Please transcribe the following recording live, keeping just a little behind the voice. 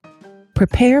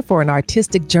Prepare for an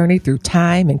artistic journey through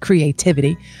time and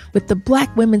creativity with the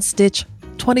Black Women's Stitch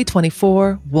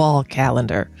 2024 Wall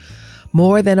Calendar.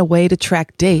 More than a way to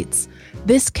track dates,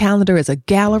 this calendar is a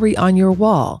gallery on your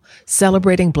wall,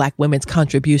 celebrating Black women's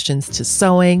contributions to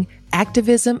sewing,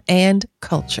 activism, and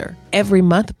culture. Every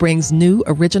month brings new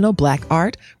original Black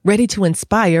art ready to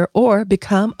inspire or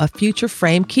become a future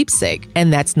frame keepsake.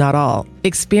 And that's not all.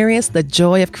 Experience the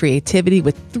joy of creativity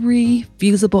with 3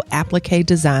 fusible applique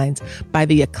designs by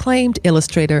the acclaimed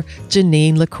illustrator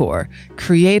Janine LaCour,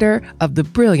 creator of the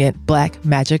brilliant Black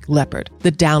Magic Leopard.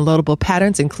 The downloadable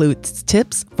patterns include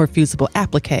tips for fusible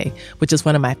applique, which is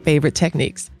one of my favorite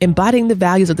techniques. Embodying the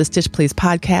values of the Stitch Please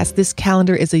podcast, this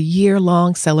calendar is a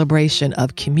year-long celebration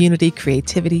of community,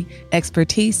 creativity,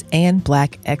 expertise, and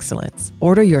Black excellence.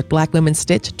 Order your Black Women's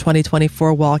Stitch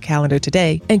 2024 Wall Calendar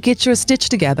today and get your stitch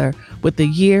together with the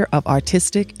year of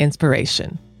artistic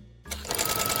inspiration.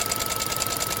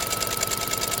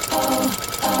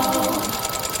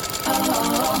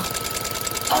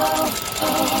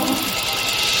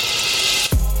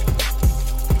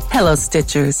 Hello,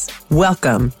 Stitchers.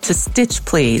 Welcome to Stitch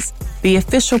Please, the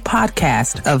official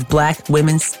podcast of Black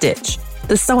Women's Stitch,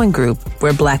 the sewing group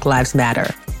where Black Lives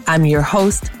Matter. I'm your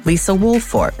host, Lisa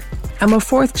Woolford. I'm a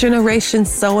 4th-generation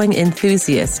sewing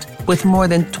enthusiast with more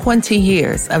than 20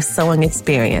 years of sewing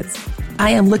experience.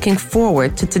 I am looking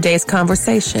forward to today's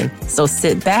conversation, so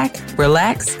sit back,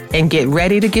 relax, and get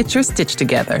ready to get your stitch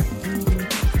together.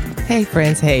 Hey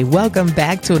friends, hey, welcome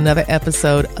back to another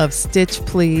episode of Stitch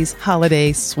Please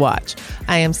Holiday Swatch.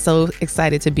 I am so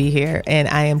excited to be here, and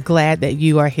I am glad that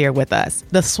you are here with us.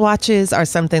 The swatches are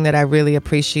something that I really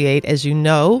appreciate. As you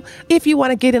know, if you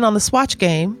want to get in on the swatch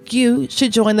game, you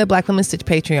should join the Black Women's Stitch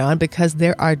Patreon because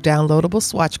there are downloadable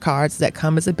swatch cards that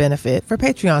come as a benefit for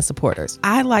Patreon supporters.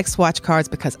 I like swatch cards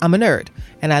because I'm a nerd,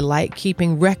 and I like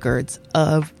keeping records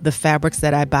of the fabrics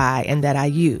that I buy and that I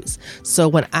use. So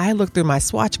when I look through my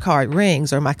swatch card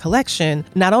rings or my collection,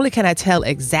 not only can I tell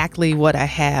exactly what I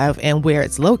have and where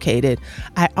it's located,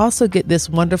 I also get this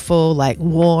wonderful,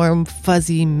 warm,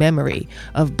 fuzzy memory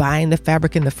of buying the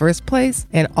fabric in the first place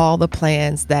and all the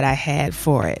plans that I had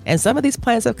for it. And some of these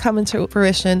plans have come into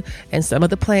fruition and some of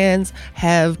the plans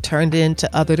have turned into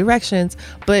other directions.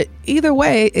 But either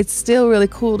way, it's still really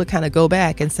cool to kind of go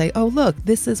back and say, oh, look,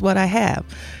 this is what I have.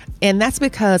 And that's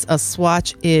because a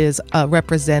swatch is a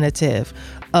representative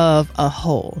of a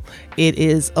whole. It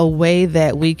is a way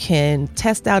that we can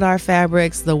test out our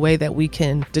fabrics, the way that we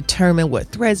can determine what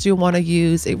threads you want to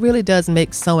use. It really does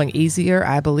make sewing easier,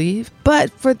 I believe.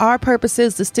 But for our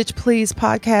purposes, the Stitch Please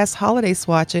podcast holiday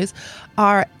swatches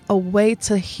are a way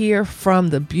to hear from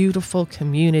the beautiful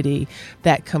community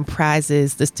that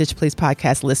comprises the Stitch Please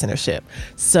podcast listenership.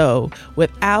 So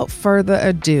without further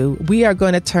ado, we are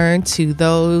going to turn to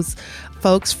those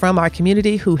folks from our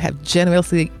community who have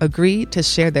generously agreed to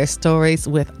share their stories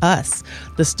with us,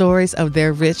 the stories of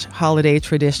their rich holiday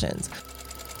traditions.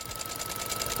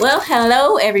 Well,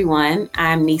 hello, everyone.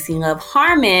 I'm Niecy Love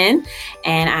Harmon,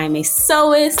 and I'm a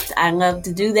sewist. I love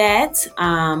to do that.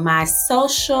 My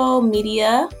social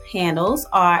media handles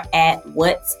are at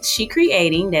What's She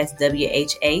Creating. That's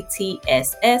WHATSSHE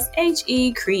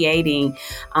Creating.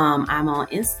 I'm on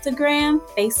Instagram,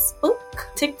 Facebook,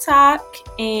 TikTok,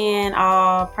 and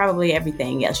probably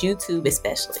everything else, YouTube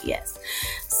especially, yes.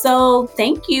 So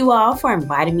thank you all for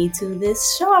inviting me to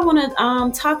this show. I want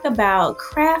to talk about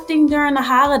crafting during the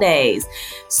holidays.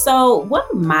 So one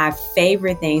of my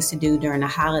favorite things to do during the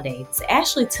holidays is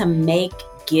actually to make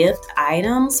gift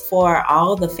items for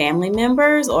all the family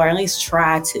members, or at least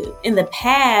try to. In the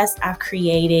past, I've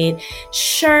created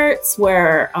shirts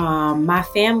where my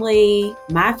family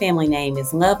name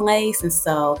is Lovelace, and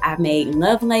so I've made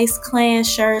Lovelace clan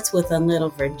shirts with a little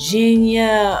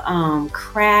Virginia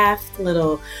craft,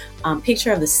 little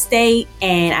picture of the state,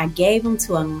 and I gave them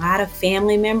to a lot of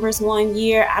family members one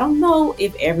year. I don't know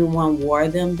if everyone wore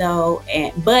them though,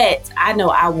 but I know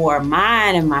I wore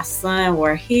mine and my son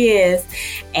wore his,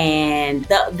 and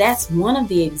that's one of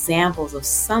the examples of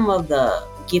some of the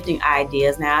gifting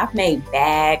ideas. Now, I've made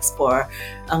bags for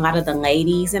a lot of the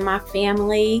ladies in my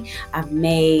family. I've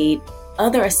made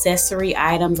other accessory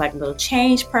items like little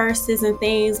change purses and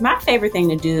things. My favorite thing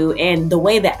to do, and the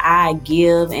way that I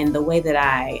give and the way that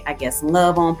I guess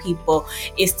love on people,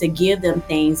 is to give them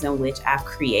things in which I've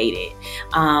created.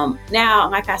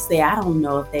 Now, like I said, I don't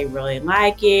know if they really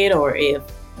like it or if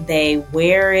they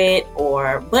wear it,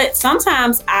 but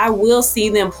sometimes I will see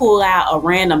them pull out a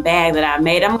random bag that I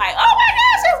made. I'm like, oh my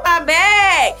gosh, that's my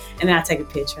bag. And then I take a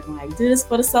picture. I'm like, do this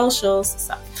for the socials.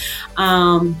 So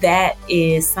that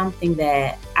is something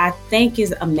that I think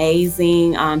is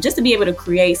amazing. Just to be able to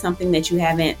create something that you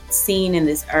haven't seen in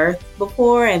this earth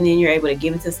before, and then you're able to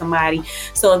give it to somebody.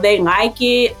 So if they like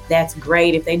it, that's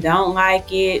great. If they don't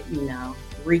like it,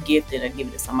 re-gift it or give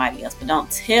it to somebody else. But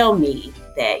don't tell me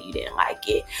that you didn't like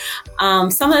it.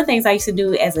 Some of the things I used to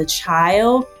do as a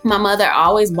child, my mother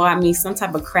always bought me some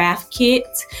type of craft kit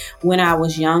when I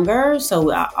was younger. So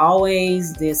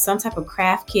there's some type of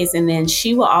craft kits, and then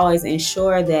she will always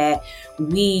ensure that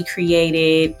we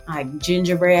created like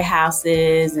gingerbread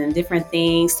houses and different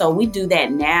things. So we do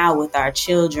that now with our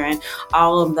children.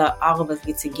 All of us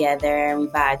get together and we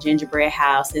buy gingerbread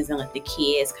houses and let the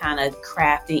kids kind of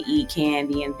craft and eat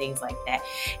candy and things like that.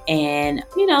 And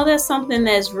that's something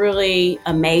that's really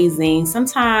amazing.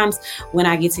 Sometimes when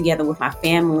I get together with my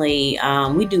family,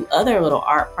 we do other little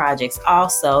art projects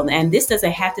also. And this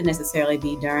doesn't have to necessarily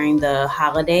be during the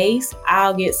holidays.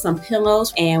 I'll get some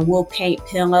pillows and we'll paint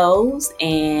pillows.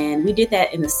 And we did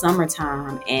that in the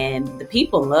summertime, and the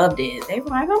people loved it. They were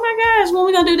like, oh my gosh, when are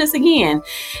we going to do this again?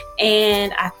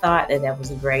 And I thought that was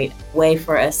a great way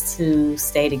for us to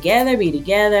stay together, be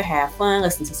together, have fun,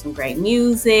 listen to some great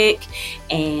music,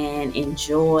 and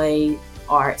enjoy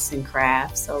arts and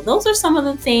crafts. So those are some of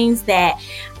the things that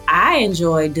I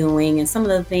enjoy doing, and some of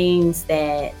the things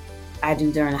that I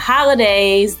do during the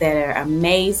holidays that are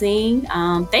amazing.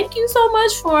 Thank you so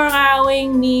much for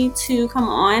allowing me to come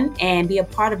on and be a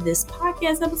part of this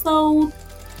podcast episode.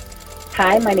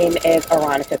 Hi, my name is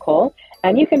Aronica Cole,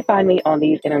 and you can find me on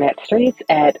these internet streets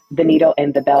at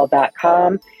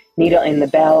theneedleandthebell.com, Needle in the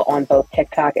Bell on both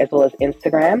TikTok as well as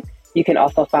Instagram. You can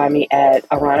also find me at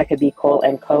Aronica B. Cole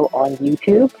 & Co. on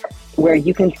YouTube, where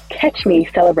you can catch me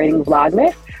celebrating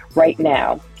Vlogmas right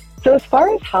now. So as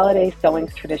far as holiday sewing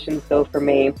traditions go for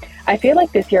me, I feel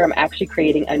like this year I'm actually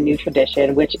creating a new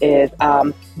tradition, which is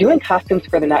doing costumes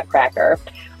for the Nutcracker.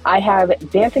 I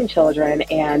have dancing children,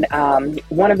 and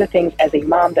one of the things as a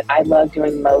mom that I love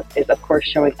doing most is, of course,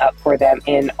 showing up for them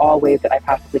in all ways that I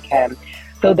possibly can.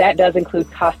 So that does include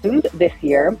costumes this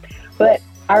year, but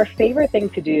our favorite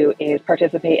thing to do is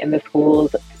participate in the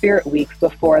school's spirit weeks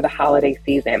before the holiday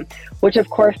season, which of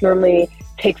course normally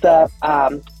takes up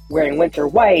wearing winter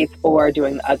whites or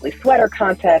doing the ugly sweater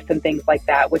contest and things like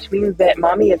that, which means that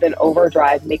mommy is in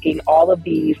overdrive making all of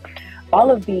the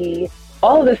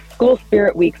school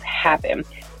spirit weeks happen.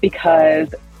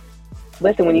 Because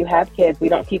listen, when you have kids, we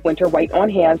don't keep winter white on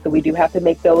hand, so we do have to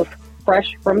make those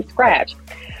fresh from scratch.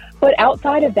 But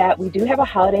outside of that, we do have a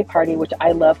holiday party, which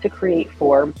I love to create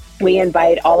for. We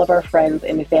invite all of our friends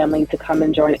and family to come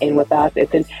and join in with us.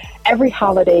 It's an every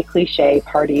holiday cliche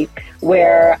party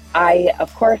where I,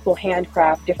 of course, will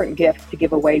handcraft different gifts to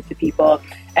give away to people,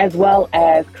 as well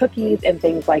as cookies and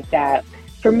things like that.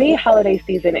 For me, holiday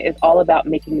season is all about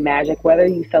making magic, whether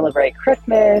you celebrate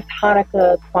Christmas,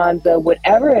 Hanukkah, Kwanzaa,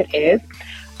 whatever it is.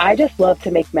 I just love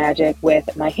to make magic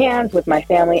with my hands, with my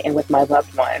family, and with my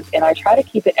loved ones. And I try to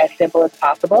keep it as simple as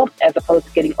possible, as opposed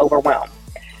to getting overwhelmed.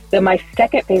 Then my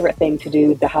second favorite thing to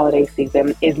do the holiday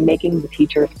season is making the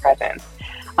teachers presents.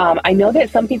 I know that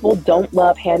some people don't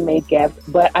love handmade gifts,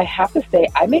 but I have to say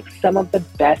I make some of the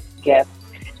best gifts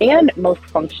and most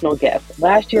functional gifts.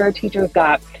 Last year, our teachers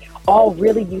got all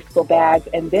really useful bags,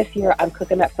 and this year I'm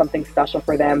cooking up something special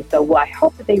for them. So I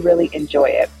hope that they really enjoy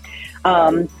it.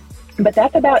 But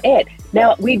that's about it.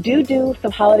 Now, we do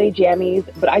some holiday jammies,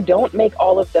 but I don't make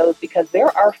all of those because there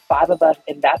are 5 of us,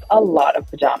 and that's a lot of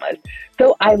pajamas.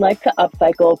 So I like to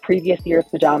upcycle previous year's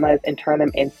pajamas and turn them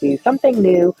into something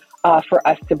new for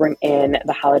us to bring in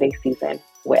the holiday season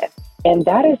with. And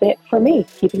that is it for me,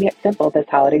 keeping it simple this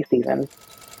holiday season.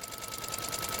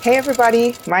 Hey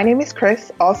everybody, my name is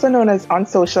Chris, also known as On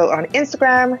Social on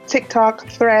Instagram, TikTok,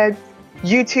 Threads,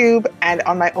 YouTube, and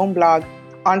on my own blog,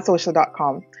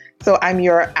 onsocial.com. So I'm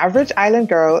your average island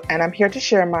girl, and I'm here to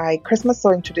share my Christmas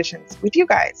sewing traditions with you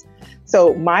guys.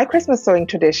 So my Christmas sewing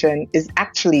tradition is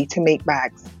actually to make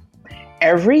bags.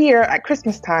 Every year at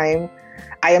Christmas time,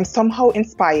 I am somehow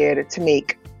inspired to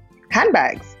make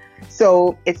handbags.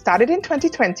 So it started in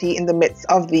 2020 in the midst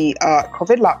of the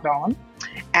COVID lockdown.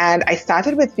 And I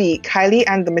started with the Kylie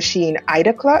and the Machine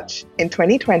Ida clutch in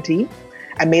 2020.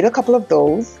 I made a couple of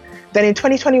those. Then in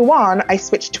 2021, I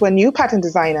switched to a new pattern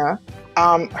designer.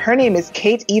 Her name is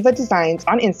Kate Eva Designs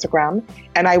on Instagram.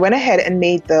 And I went ahead and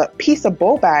made the Piece of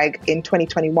Bow bag in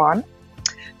 2021.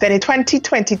 Then in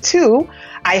 2022,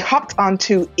 I hopped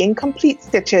onto Incomplete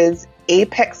Stitches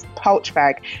Apex pouch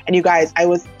bag. And you guys, I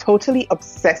was totally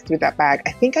obsessed with that bag.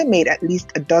 I think I made at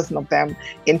least a dozen of them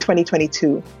in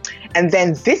 2022. And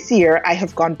then this year, I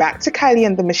have gone back to Kylie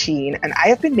and the Machine, and I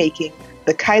have been making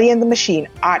the Kylie and the Machine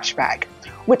Arch Bag,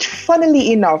 which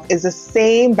funnily enough is the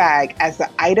same bag as the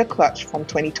Ida clutch from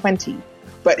 2020.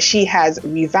 But she has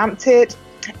revamped it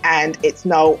and it's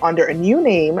now under a new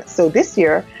name. So this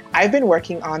year, I've been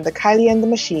working on the Kylie and the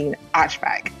Machine Arch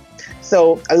Bag.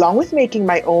 So along with making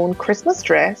my own Christmas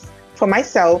dress for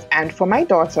myself and for my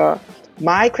daughter,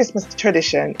 my Christmas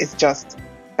tradition is just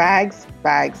bags,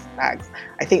 bags, bags.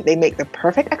 I think they make the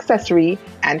perfect accessory,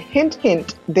 and hint,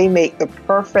 hint, they make the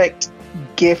perfect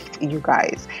gift, you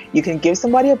guys. You can give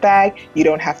somebody a bag. You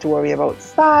don't have to worry about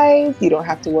size. You don't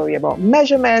have to worry about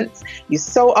measurements. You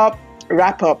sew up,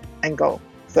 wrap up, and go.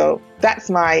 So that's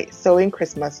my sewing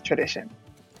Christmas tradition.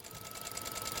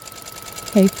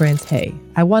 Hey friends, hey.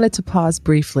 I wanted to pause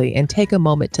briefly and take a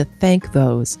moment to thank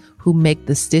those who make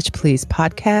the Stitch Please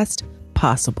podcast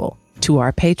possible. To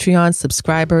our Patreon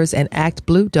subscribers and Act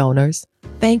Blue donors,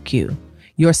 thank you.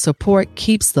 Your support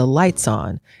keeps the lights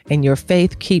on, and your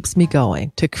faith keeps me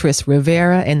going. To Chris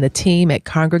Rivera and the team at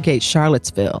Congregate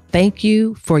Charlottesville, thank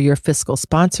you for your fiscal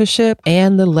sponsorship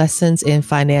and the lessons in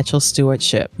financial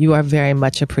stewardship. You are very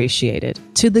much appreciated.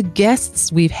 To the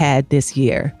guests we've had this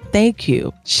year, thank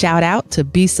you. Shout out to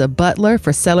Bisa Butler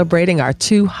for celebrating our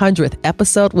 200th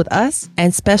episode with us.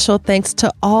 And special thanks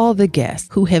to all the guests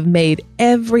who have made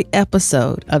every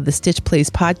episode of the Stitch Please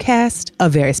podcast a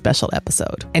very special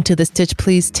episode. And to the Stitch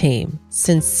Please team,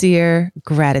 sincere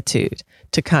gratitude.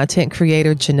 To content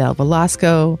creator Janelle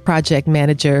Velasco, project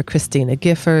manager Christina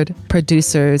Gifford,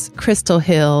 producers Crystal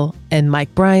Hill and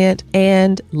Mike Bryant,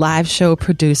 and live show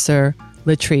producer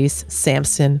Latrice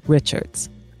Sampson Richards.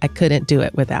 I couldn't do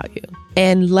it without you.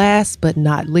 And last but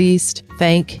not least,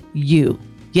 thank you.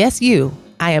 Yes, you.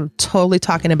 I am totally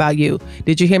talking about you.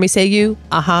 Did you hear me say you?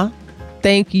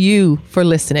 Thank you for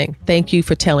listening. Thank you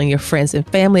for telling your friends and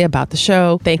family about the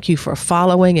show. Thank you for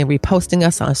following and reposting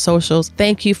us on socials.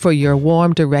 Thank you for your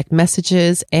warm, direct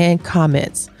messages and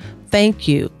comments. Thank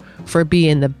you for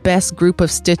being the best group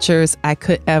of Stitchers I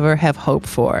could ever have hoped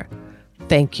for.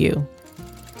 Thank you.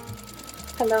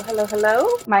 Hello, hello, hello.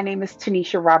 My name is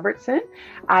Tanisha Robertson.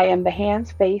 I am the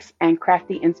hands, face, and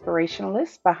crafty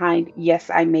inspirationalist behind Yes,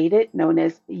 I Made It, known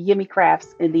as Yummy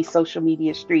Crafts in the social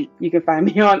media street. You can find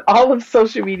me on all of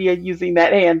social media using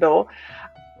that handle.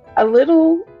 A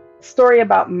little story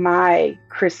about my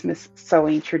Christmas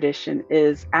sewing tradition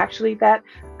is actually that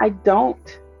I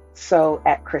don't sew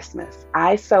at Christmas.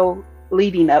 I sew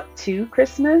leading up to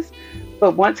Christmas,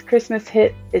 but once Christmas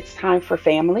hit, it's time for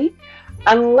family.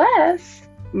 Unless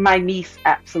my niece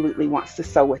absolutely wants to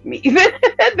sew with me,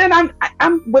 then I'm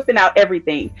whipping out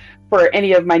everything for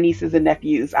any of my nieces and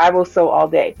nephews. I will sew all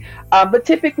day. But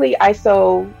typically I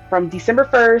sew from December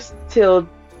 1st till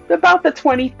about the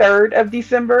 23rd of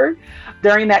December.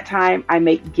 During that time, I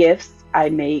make gifts. I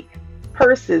make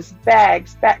purses,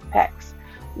 bags, backpacks,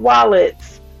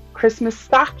 wallets, Christmas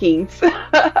stockings,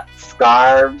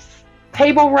 scarves,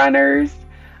 table runners.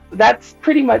 That's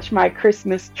pretty much my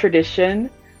Christmas tradition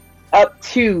up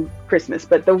to Christmas.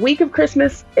 But the week of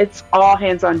Christmas, it's all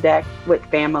hands on deck with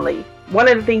family. One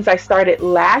of the things I started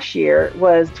last year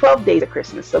was 12 days of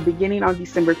Christmas. So beginning on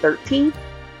December 13th,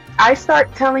 I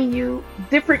start telling you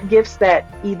different gifts that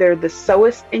either the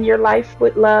sewist in your life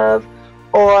would love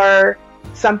or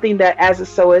something that as a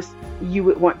sewist you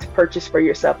would want to purchase for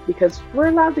yourself, because we're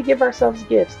allowed to give ourselves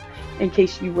gifts in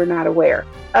case you were not aware.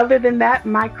 Other than that,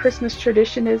 my Christmas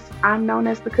tradition is I'm known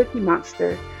as the Cookie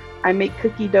Monster. I make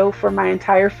cookie dough for my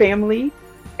entire family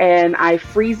and I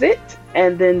freeze it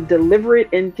and then deliver it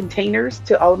in containers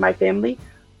to all of my family,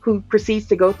 who proceeds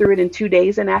to go through it in 2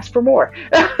 days and ask for more.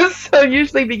 So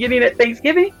usually beginning at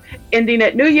Thanksgiving, ending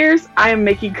at New Year's, I am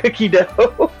making cookie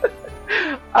dough.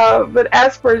 But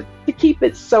as for to keep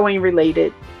it sewing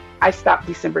related, I stopped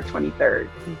December 23rd.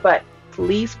 But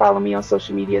please follow me on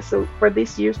social media so for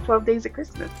this year's 12 Days of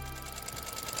Christmas.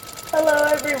 Hello,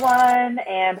 everyone,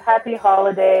 and happy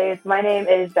holidays. My name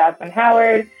is Jasmine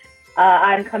Howard.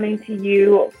 I'm coming to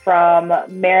you from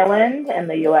Maryland in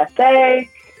the USA,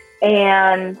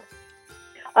 and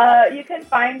you can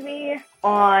find me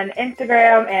on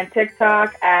Instagram and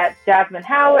TikTok at Jasmine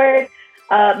Howard.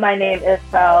 My name is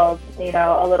spelled,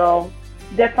 a little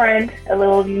different, a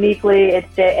little uniquely.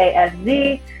 It's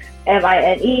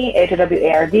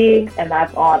JASZMINEHOWARD, and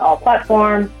that's on all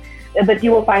platforms. But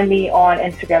you will find me on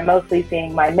Instagram mostly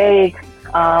seeing my makes,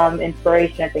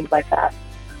 inspiration, and things like that.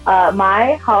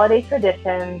 My holiday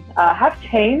traditions have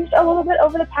changed a little bit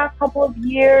over the past couple of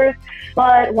years,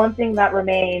 but one thing that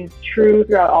remains true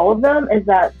throughout all of them is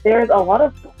that there's a lot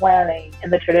of planning in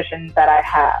the traditions that I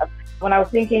have. When I was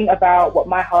thinking about what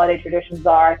my holiday traditions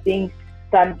are, I think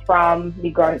stems from me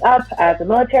growing up as a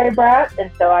military brat. And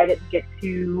so I didn't get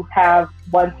to have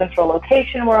one central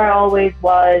location where I always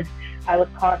was. I was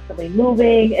constantly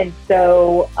moving. And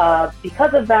so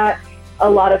because of that, a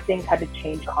lot of things had to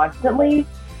change constantly.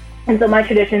 And so my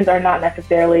traditions are not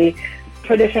necessarily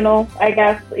traditional, I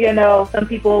guess. You know, some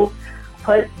people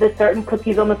put the certain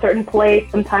cookies on the certain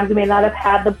plate. Sometimes we may not have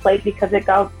had the plate because it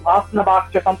got lost in the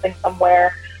box or something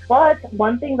somewhere. But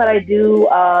one thing that I do,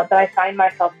 that I find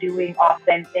myself doing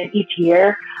often in each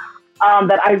year,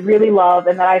 that I really love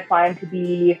and that I find to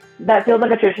be, that feels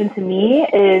like a tradition to me,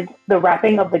 is the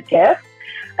wrapping of the gift.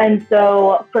 And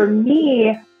so for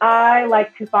me, I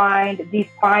like to find the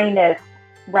finest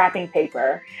wrapping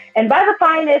paper. And by the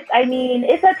finest, I mean,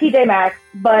 it's a TJ Maxx,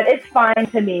 but it's fine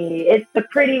to me. It's the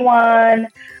pretty one.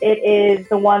 It is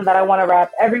the one that I want to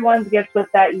wrap everyone's gifts with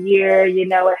that year. You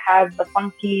know, it has the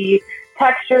funky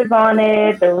textures on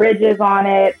it, the ridges on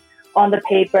it, on the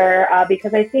paper,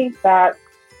 because I think that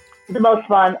the most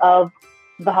fun of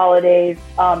the holidays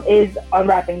is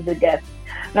unwrapping the gifts,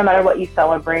 no matter what you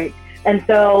celebrate. And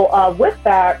so with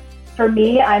that, for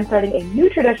me, I'm starting a new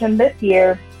tradition this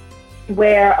year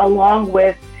where, along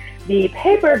with the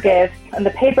paper gifts and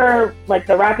the paper, like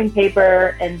the wrapping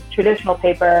paper and traditional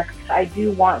paper, I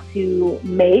do want to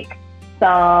make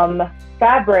some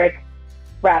fabric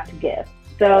wrapped gifts.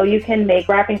 So you can make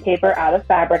wrapping paper out of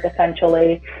fabric,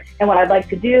 essentially. And what I'd like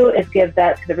to do is give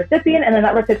that to the recipient, and then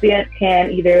that recipient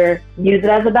can either use it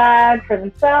as a bag for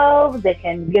themselves, they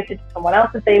can gift it to someone else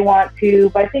if they want to,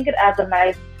 but I think it adds a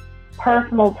nice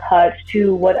personal touch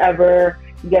to whatever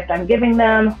gift I'm giving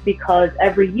them, because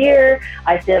every year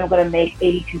I say I'm going to make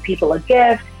 82 people a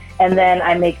gift, and then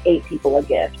I make 8 people a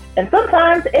gift. And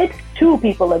sometimes it's 2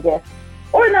 people a gift,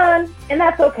 or none, and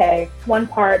that's okay. One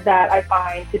part that I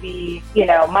find to be, you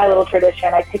know, my little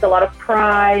tradition, I take a lot of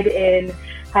pride in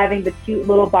having the cute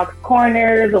little box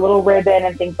corners, a little ribbon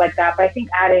and things like that, but I think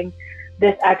adding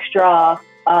this extra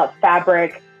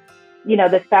fabric, you know,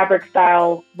 this fabric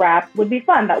style wrap would be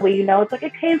fun. That way, you know, it's like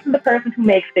it came from the person who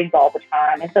makes things all the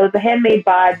time. And so it's a handmade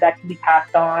vibe that can be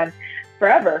passed on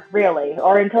forever, really,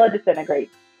 or until it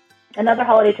disintegrates. Another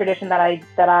holiday tradition that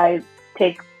I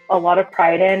take a lot of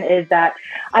pride in is that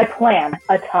I plan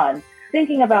a ton.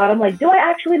 Thinking about, I'm like, do I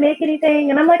actually make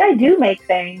anything? And I'm like, I do make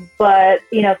things, but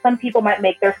you know, some people might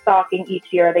make their stocking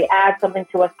each year. They add something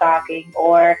to a stocking,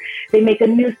 or they make a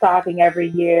new stocking every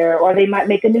year, or they might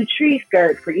make a new tree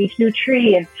skirt for each new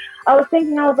tree. And I was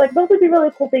like, those would be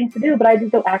really cool things to do, but I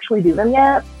just don't actually do them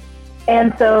yet.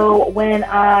 And so when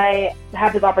I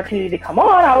have this opportunity to come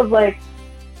on, I was like,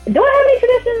 do I have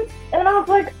any traditions? And I was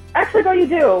like, actually, no, you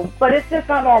do, but it's just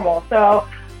not normal. So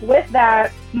with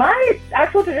that, my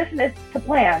actual tradition is to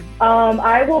plan.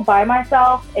 I will buy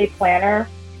myself a planner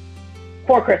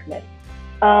for Christmas.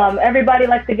 Everybody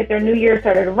likes to get their new year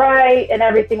started right and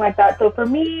everything like that. So for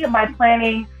me, my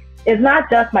planning is not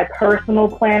just my personal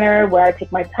planner where I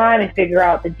take my time and figure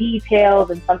out the details,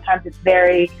 and sometimes it's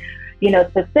very, you know,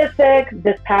 specific.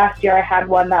 This past year, I had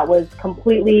one that was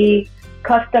completely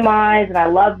customized, and I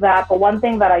love that. But one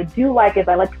thing that I do like is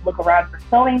I like to look around for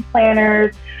sewing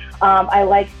planners. I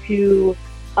like to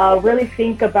really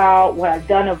think about what I've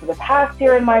done over the past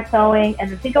year in my sewing,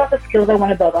 and then think about the skills I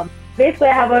want to build on. Basically,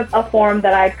 I have a form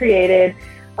that I created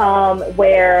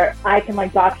where I can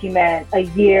like document a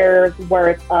year's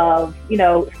worth of, you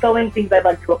know, sewing things I'd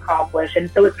like to accomplish. And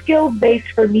so it's skills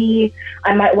based for me.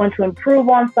 I might want to improve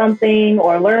on something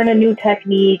or learn a new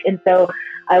technique. And so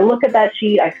I look at that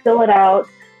sheet, I fill it out,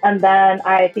 and then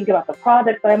I think about the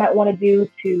projects that I might want to do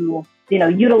to, you know,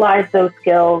 utilize those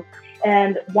skills.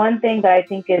 And one thing that I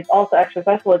think is also extra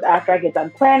special is after I get done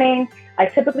planning, I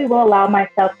typically will allow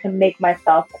myself to make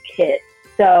myself a kit.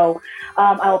 So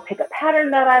I will pick a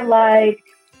pattern that I like,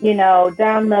 you know,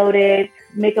 download it,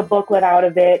 make a booklet out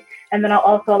of it. And then I'll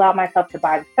also allow myself to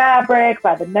buy the fabric,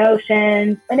 buy the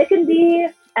notions. And it can be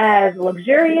as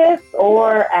luxurious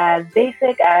or as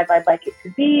basic as I'd like it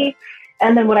to be.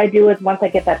 And then what I do is once I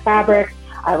get that fabric,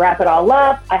 I wrap it all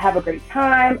up, I have a great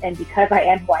time, and because I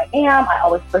am who I am, I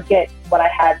always forget what I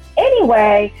had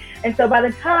anyway. And so by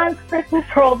the time Christmas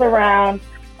rolls around,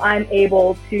 I'm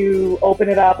able to open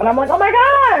it up, and I'm like, oh my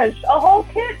gosh, a whole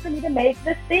kit for me to make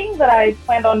this thing that I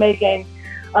planned on making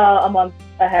a month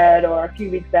ahead or a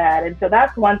few weeks ahead. And so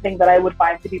that's one thing that I would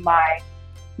find to be my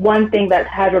one thing that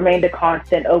has remained a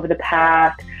constant over the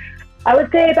past, I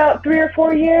would say about 3 or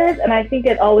 4 years. And I think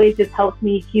it always just helps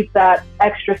me keep that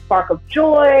extra spark of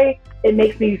joy. It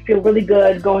makes me feel really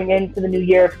good going into the new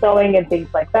year of sewing and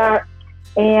things like that.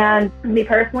 And me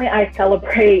personally, I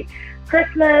celebrate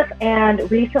Christmas,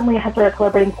 and recently I have started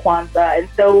celebrating Kwanzaa. And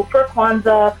so for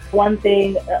Kwanzaa, one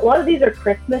thing, a lot of these are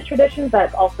Christmas traditions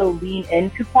that also lean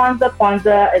into Kwanzaa.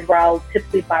 Kwanzaa is where I'll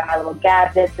typically buy my little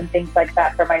gadgets and things like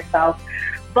that for myself.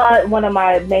 But one of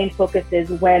my main focuses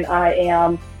when I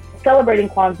am celebrating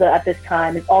Kwanzaa at this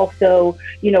time is also,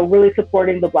 really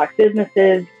supporting the Black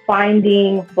businesses,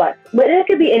 finding Black, but it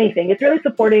could be anything. It's really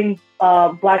supporting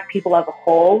Black people as a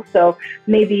whole. So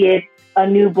maybe it's a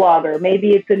new blogger,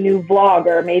 maybe it's a new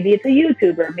vlogger, maybe it's a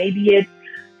YouTuber, maybe it's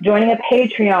joining a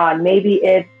Patreon, maybe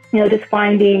it's, just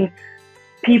finding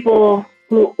people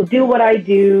who do what I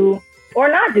do or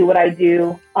not do what I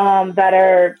do, that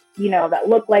are, that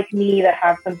look like me, that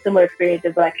have some similar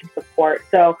experiences that I can support.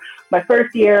 So my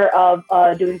first year of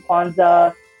doing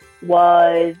Kwanzaa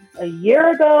was a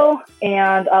year ago,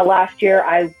 and last year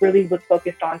I really was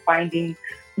focused on finding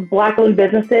Black-owned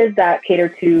businesses that cater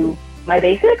to my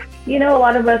basics. A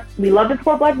lot of us, we love to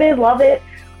support Black biz, love it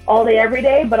all day, every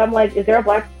day, but I'm like, is there a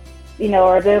Black,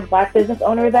 or is there a Black business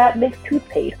owner that makes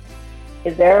toothpaste?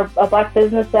 Is there a Black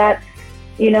business that,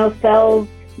 sells,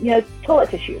 toilet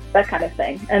tissue, that kind of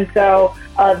thing? And so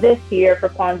this year for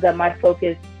Kwanzaa, my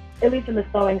focus, at least in the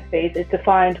sewing space, is to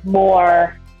find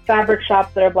more fabric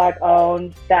shops that are Black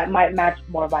owned that might match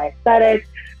more of my aesthetics,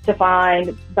 to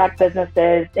find Black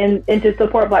businesses and to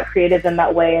support Black creatives in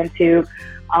that way, and to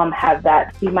have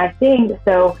that be my thing.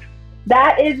 So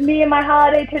that is me and my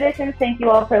holiday traditions. Thank you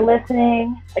all for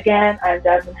listening. Again, I'm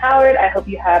Jasmine Howard. I hope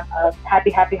you have a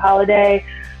happy holiday,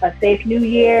 a safe new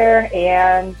year,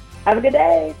 and have a good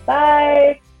day.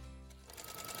 Bye.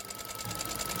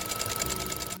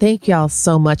 Thank y'all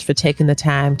so much for taking the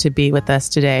time to be with us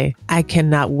today. I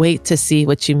cannot wait to see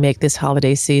what you make this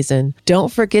holiday season.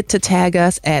 Don't forget to tag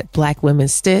us at Black Women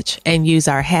Stitch and use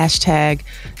our hashtag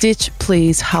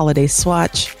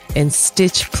 #StitchPleaseHolidaySwatch and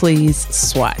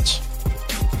 #StitchPleaseSwatch.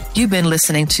 You've been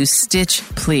listening to Stitch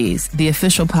Please, the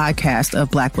official podcast of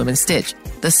Black Women Stitch,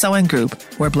 the sewing group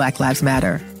where Black Lives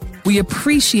Matter. We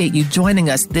appreciate you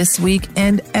joining us this week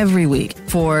and every week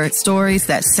for stories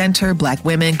that center Black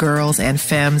women, girls, and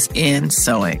femmes in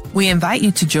sewing. We invite you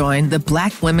to join the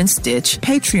Black Women Stitch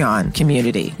Patreon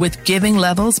community with giving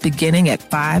levels beginning at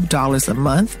 $5 a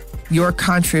month. Your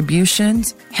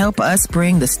contributions help us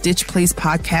bring the Stitch Please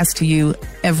podcast to you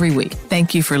every week.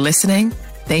 Thank you for listening.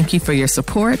 Thank you for your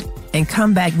support, and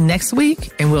come back next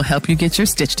week and we'll help you get your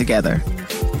stitch together.